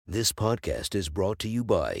This podcast is brought to you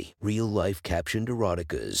by Real Life Captioned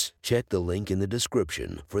Eroticas. Check the link in the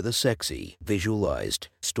description for the sexy, visualized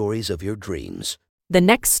stories of your dreams. The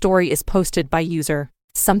next story is posted by user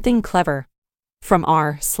Something Clever from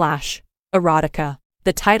r/erotica.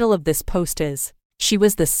 The title of this post is, "She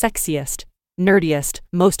was the sexiest, nerdiest,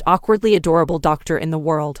 most awkwardly adorable doctor in the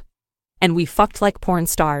world. And we fucked like porn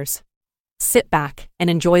stars." Sit back and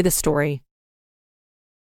enjoy the story.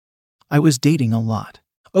 I was dating a lot.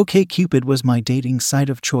 OkCupid was my dating site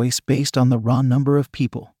of choice based on the raw number of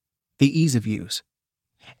people, the ease of use,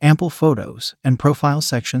 ample photos, and profile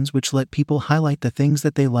sections which let people highlight the things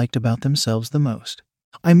that they liked about themselves the most.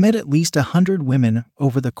 I met at least 100 women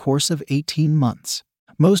over the course of 18 months.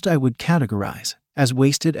 Most I would categorize as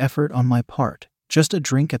wasted effort on my part, just a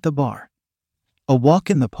drink at the bar, a walk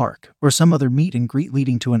in the park, or some other meet and greet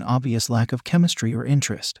leading to an obvious lack of chemistry or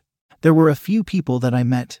interest. There were a few people that I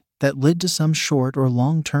met that led to some short or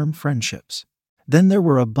long-term friendships. Then there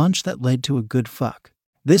were a bunch that led to a good fuck.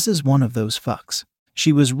 This is one of those fucks.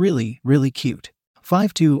 She was really, really cute.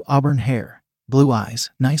 5'2", auburn hair, blue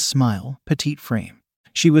eyes, nice smile, petite frame.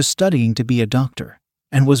 She was studying to be a doctor,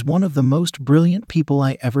 and was one of the most brilliant people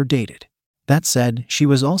I ever dated. That said, she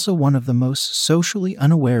was also one of the most socially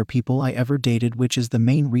unaware people I ever dated, which is the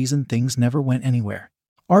main reason things never went anywhere.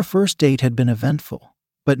 Our first date had been eventful,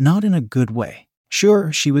 but not in a good way.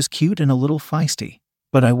 Sure, she was cute and a little feisty,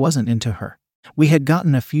 but I wasn't into her. We had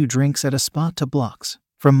gotten a few drinks at a spot 2 blocks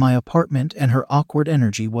from my apartment, and her awkward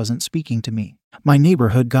energy wasn't speaking to me. My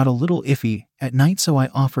neighborhood got a little iffy at night, so I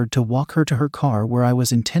offered to walk her to her car, where I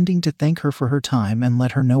was intending to thank her for her time and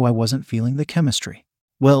let her know I wasn't feeling the chemistry.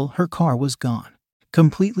 Well, her car was gone.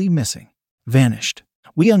 Completely missing. Vanished.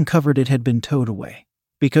 We uncovered it had been towed away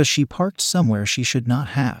because she parked somewhere she should not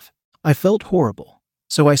have. I felt horrible.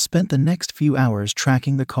 So I spent the next few hours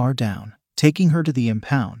tracking the car down, taking her to the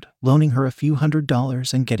impound, loaning her a few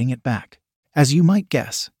 $100s and getting it back. As you might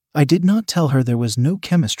guess, I did not tell her there was no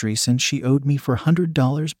chemistry since she owed me for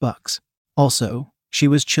 $100 bucks. Also, she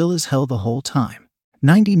was chill as hell the whole time.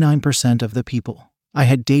 99% of the people I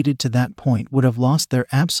had dated to that point would have lost their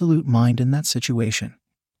absolute mind in that situation.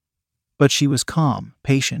 But she was calm,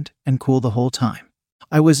 patient, and cool the whole time.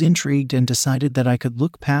 I was intrigued and decided that I could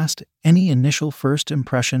look past any initial first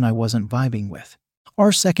impression I wasn't vibing with.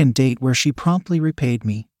 Our second date, where she promptly repaid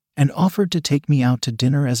me and offered to take me out to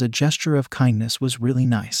dinner as a gesture of kindness, was really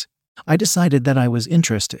nice. I decided that I was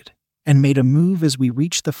interested and made a move as we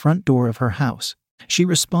reached the front door of her house. She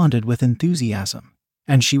responded with enthusiasm,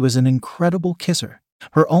 and she was an incredible kisser.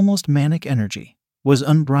 Her almost manic energy was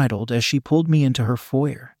unbridled as she pulled me into her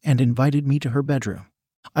foyer and invited me to her bedroom.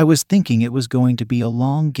 I was thinking it was going to be a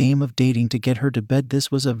long game of dating to get her to bed.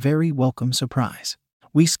 This was a very welcome surprise.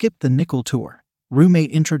 We skipped the nickel tour,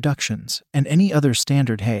 roommate introductions, and any other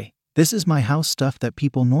standard "hey, this is my house" stuff that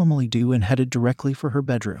people normally do, and headed directly for her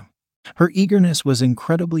bedroom. Her eagerness was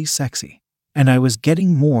incredibly sexy, and I was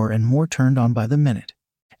getting more and more turned on by the minute.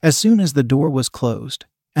 As soon as the door was closed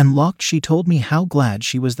and locked, she told me how glad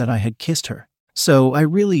she was that I had kissed her. "So I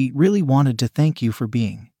really, really wanted to thank you for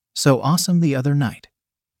being so awesome the other night."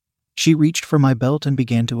 She reached for my belt and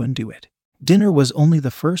began to undo it. "Dinner was only the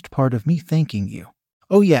first part of me thanking you."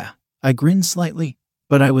 "Oh yeah," I grinned slightly,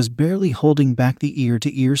 but I was barely holding back the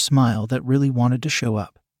ear-to-ear smile that really wanted to show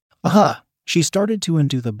up. "Aha!" She started to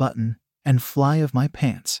undo the button and fly of my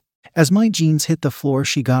pants. As my jeans hit the floor,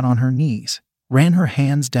 she got on her knees, ran her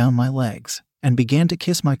hands down my legs, and began to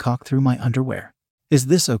kiss my cock through my underwear. "Is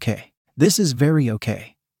this okay?" "This is very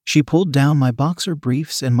okay." She pulled down my boxer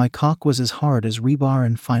briefs, and my cock was as hard as rebar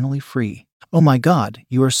and finally free. "Oh my God,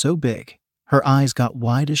 you are so big." Her eyes got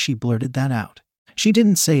wide as she blurted that out. She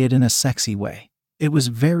didn't say it in a sexy way. It was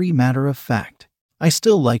very matter of fact. I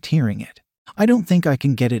still liked hearing it. "I don't think I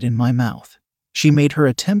can get it in my mouth." She made her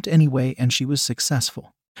attempt anyway, and she was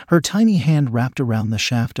successful. Her tiny hand wrapped around the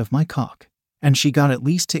shaft of my cock, and she got at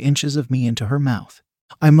least 2 inches of me into her mouth.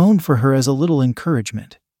 I moaned for her as a little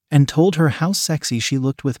encouragement, and told her how sexy she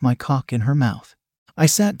looked with my cock in her mouth. I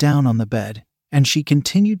sat down on the bed, and she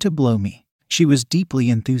continued to blow me. She was deeply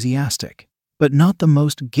enthusiastic, but not the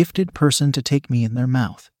most gifted person to take me in their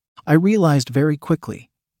mouth. I realized very quickly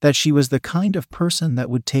that she was the kind of person that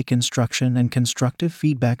would take instruction and constructive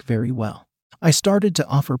feedback very well. I started to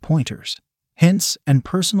offer pointers, hints, and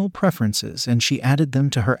personal preferences, and she added them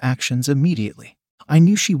to her actions immediately. I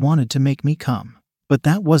knew she wanted to make me come, but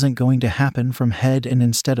that wasn't going to happen from head, and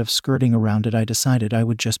instead of skirting around it, I decided I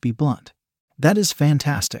would just be blunt. "That is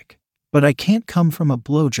fantastic, but I can't come from a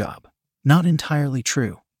blowjob." Not entirely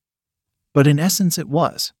true, but in essence it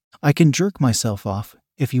was. "I can jerk myself off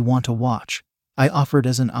if you want to watch," I offered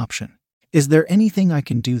as an option. Is there anything I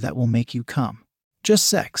can do that will make you come? Just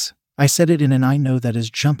sex. I said it in an I know that is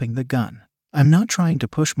jumping the gun. I'm not trying to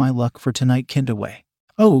push my luck for tonight kind of way.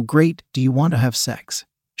 Oh, great, do you want to have sex?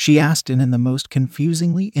 She asked in the most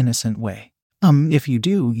confusingly innocent way. If you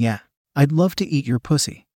do, yeah. I'd love to eat your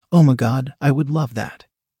pussy. Oh my god, I would love that.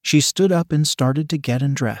 She stood up and started to get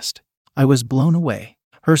undressed. I was blown away.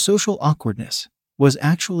 Her social awkwardness was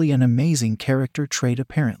actually an amazing character trait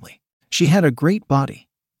apparently. She had a great body,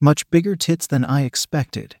 much bigger tits than I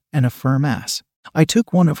expected, and a firm ass. I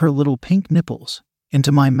took one of her little pink nipples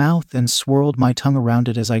into my mouth and swirled my tongue around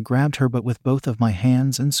it as I grabbed her butt with both of my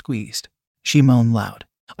hands and squeezed. She moaned loud.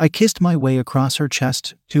 I kissed my way across her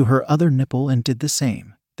chest to her other nipple and did the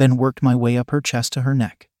same, then worked my way up her chest to her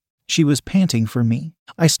neck. She was panting for me.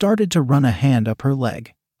 I started to run a hand up her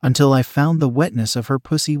leg until I found the wetness of her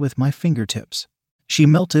pussy with my fingertips. She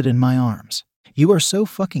melted in my arms. You are so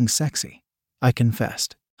fucking sexy, I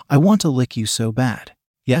confessed. I want to lick you so bad.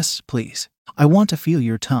 Yes, please. I want to feel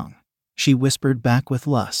your tongue, she whispered back with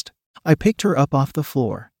lust. I picked her up off the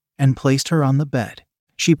floor and placed her on the bed.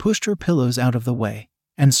 She pushed her pillows out of the way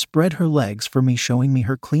and spread her legs for me, showing me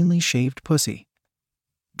her cleanly shaved pussy,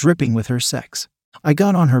 dripping with her sex. I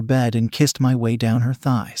got on her bed and kissed my way down her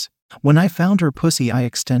thighs. When I found her pussy, I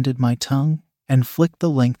extended my tongue and flicked the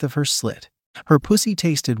length of her slit. Her pussy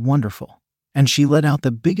tasted wonderful, and she let out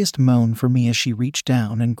the biggest moan for me as she reached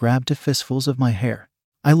down and grabbed two fistfuls of my hair.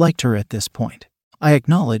 I liked her at this point. I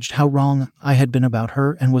acknowledged how wrong I had been about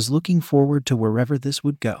her and was looking forward to wherever this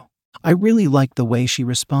would go. I really liked the way she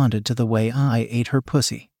responded to the way I ate her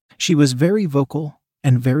pussy. She was very vocal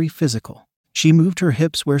and very physical. She moved her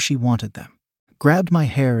hips where she wanted them, grabbed my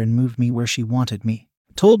hair and moved me where she wanted me,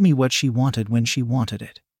 told me what she wanted when she wanted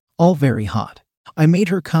it. All very hot. I made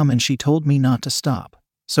her come and she told me not to stop,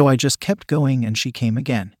 so I just kept going and she came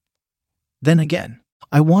again. Then again.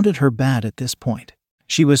 I wanted her bad at this point.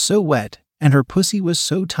 She was so wet and her pussy was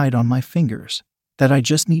so tight on my fingers that I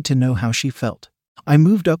just need to know how she felt. I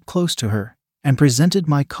moved up close to her and presented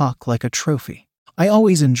my cock like a trophy. I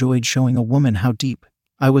always enjoyed showing a woman how deep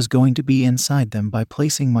I was going to be inside them by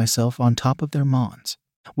placing myself on top of their mons.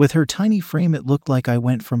 With her tiny frame, it looked like I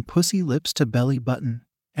went from pussy lips to belly button,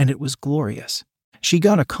 and it was glorious. She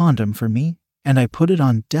got a condom for me, and I put it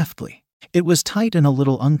on deftly. It was tight and a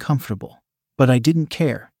little uncomfortable, but I didn't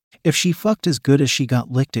care. If she fucked as good as she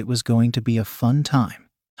got licked, it was going to be a fun time.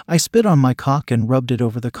 I spit on my cock and rubbed it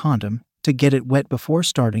over the condom to get it wet before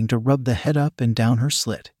starting to rub the head up and down her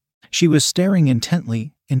slit. She was staring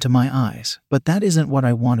intently into my eyes, but that isn't what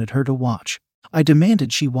I wanted her to watch. I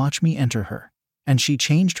demanded she watch me enter her, and she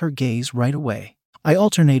changed her gaze right away. I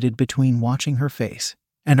alternated between watching her face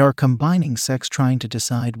and our combining sex, trying to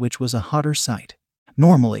decide which was a hotter sight.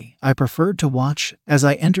 Normally, I preferred to watch as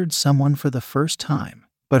I entered someone for the first time,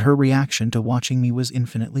 but her reaction to watching me was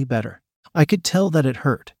infinitely better. I could tell that it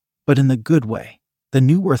hurt, but in the good way, the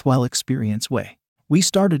new worthwhile experience way. We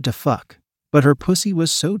started to fuck, but her pussy was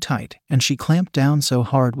so tight and she clamped down so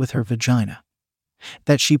hard with her vagina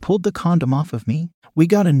that she pulled the condom off of me. We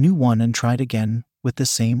got a new one and tried again with the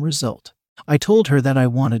same result. I told her that I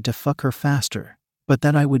wanted to fuck her faster, but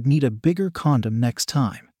that I would need a bigger condom next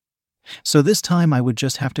time. So this time I would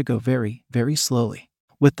just have to go very, very slowly.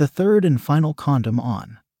 With the third and final condom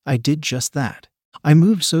on, I did just that. I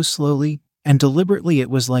moved so slowly and deliberately it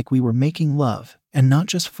was like we were making love and not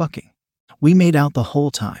just fucking. We made out the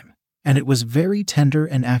whole time, and it was very tender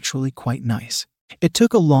and actually quite nice. It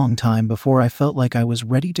took a long time before I felt like I was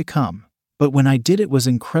ready to come, but when I did, it was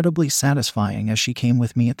incredibly satisfying as she came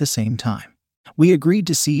with me at the same time. We agreed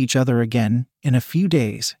to see each other again in a few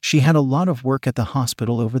days. She had a lot of work at the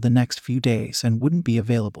hospital over the next few days and wouldn't be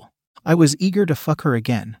available. I was eager to fuck her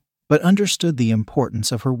again, but understood the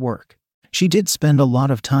importance of her work. She did spend a lot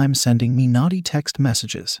of time sending me naughty text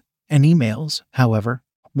messages and emails. However,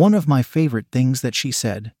 one of my favorite things that she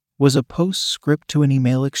said was a postscript to an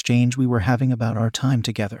email exchange we were having about our time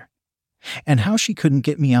together, and how she couldn't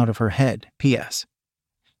get me out of her head. P.S.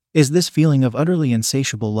 Is this feeling of utterly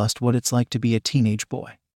insatiable lust what it's like to be a teenage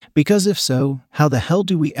boy? Because if so, how the hell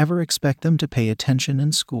do we ever expect them to pay attention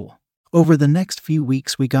in school? Over the next few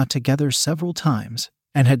weeks we got together several times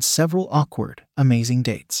and had several awkward, amazing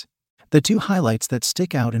dates. The two highlights that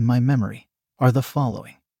stick out in my memory are the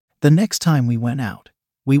following. The next time we went out,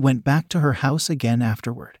 we went back to her house again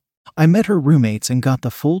afterward. I met her roommates and got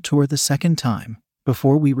the full tour the second time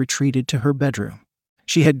before we retreated to her bedroom.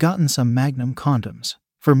 She had gotten some Magnum condoms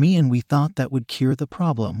for me and we thought that would cure the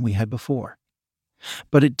problem we had before.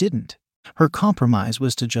 But it didn't. Her compromise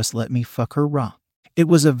was to just let me fuck her raw. It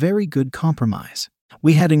was a very good compromise.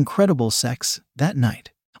 We had incredible sex that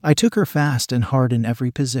night. I took her fast and hard in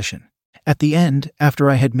every position. At the end, after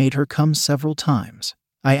I had made her come several times,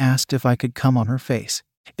 I asked if I could come on her face.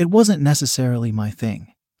 It wasn't necessarily my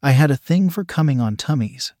thing. I had a thing for coming on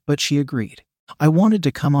tummies, but she agreed. I wanted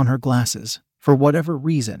to come on her glasses, for whatever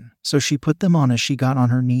reason, so she put them on as she got on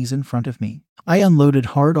her knees in front of me. I unloaded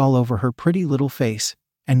hard all over her pretty little face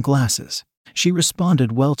and glasses. She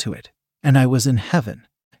responded well to it, and I was in heaven.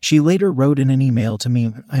 She later wrote in an email to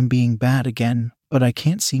me, "I'm being bad again, but I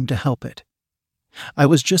can't seem to help it. I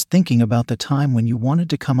was just thinking about the time when you wanted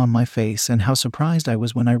to come on my face and how surprised I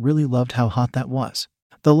was when I really loved how hot that was."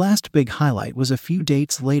 The last big highlight was a few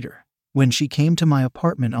dates later, when she came to my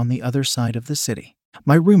apartment on the other side of the city.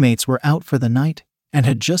 My roommates were out for the night and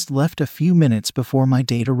had just left a few minutes before my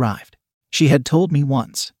date arrived. She had told me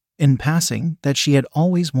once, in passing, that she had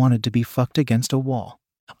always wanted to be fucked against a wall.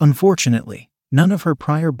 Unfortunately, none of her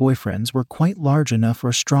prior boyfriends were quite large enough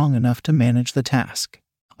or strong enough to manage the task.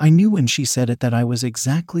 I knew when she said it that I was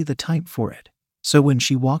exactly the type for it, so when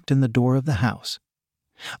she walked in the door of the house,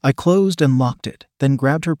 I closed and locked it, then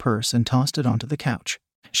grabbed her purse and tossed it onto the couch.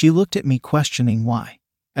 She looked at me questioning why,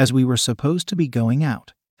 as we were supposed to be going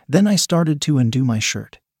out. Then I started to undo my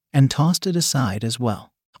shirt and tossed it aside as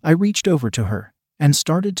well. I reached over to her and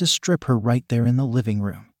started to strip her right there in the living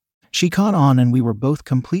room. She caught on and we were both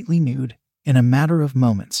completely nude in a matter of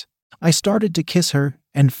moments. I started to kiss her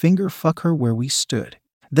and finger fuck her where we stood.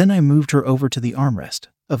 Then I moved her over to the armrest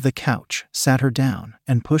of the couch, sat her down,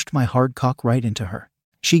 and pushed my hard cock right into her.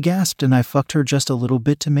 She gasped and I fucked her just a little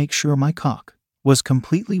bit to make sure my cock was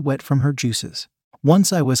completely wet from her juices.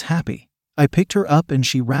 Once I was happy, I picked her up and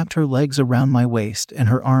she wrapped her legs around my waist and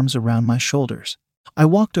her arms around my shoulders. I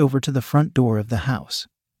walked over to the front door of the house,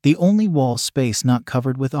 the only wall space not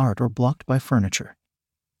covered with art or blocked by furniture,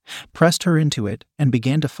 pressed her into it, and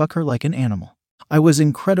began to fuck her like an animal. I was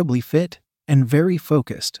incredibly fit and very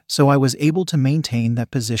focused, so I was able to maintain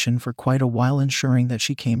that position for quite a while, ensuring that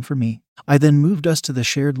she came for me. I then moved us to the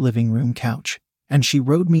shared living room couch, and she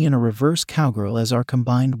rode me in a reverse cowgirl as our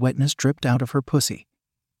combined wetness dripped out of her pussy,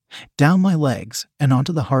 down my legs, and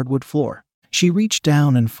onto the hardwood floor. She reached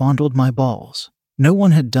down and fondled my balls. No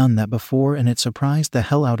one had done that before, and it surprised the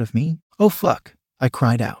hell out of me. "Oh fuck," I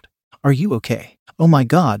cried out. "Are you okay?" "Oh my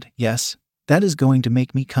god, yes. That is going to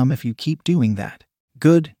make me come if you keep doing that."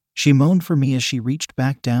 "Good," she moaned for me as she reached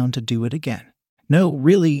back down to do it again. "No,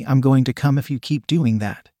 really, I'm going to come if you keep doing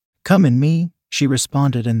that." "Come in me," she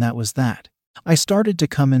responded, and that was that. I started to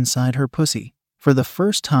come inside her pussy for the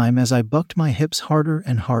first time as I bucked my hips harder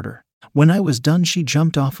and harder. When I was done, she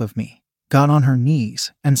jumped off of me, got on her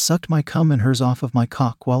knees, and sucked my cum and hers off of my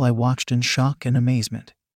cock while I watched in shock and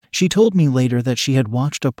amazement. She told me later that she had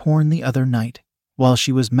watched a porn the other night while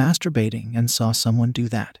she was masturbating and saw someone do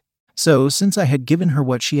that. So, since I had given her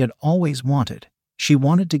what she had always wanted, she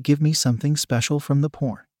wanted to give me something special from the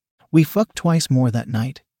porn. We fucked twice more that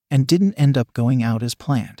night and didn't end up going out as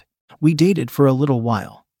planned. We dated for a little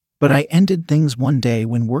while, but I ended things one day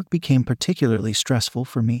when work became particularly stressful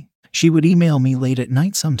for me. She would email me late at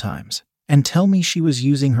night sometimes and tell me she was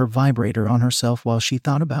using her vibrator on herself while she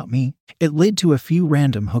thought about me. It led to a few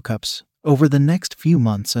random hookups over the next few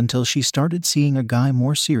months until she started seeing a guy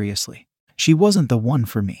more seriously. She wasn't the one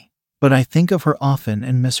for me, but I think of her often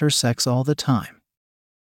and miss her sex all the time.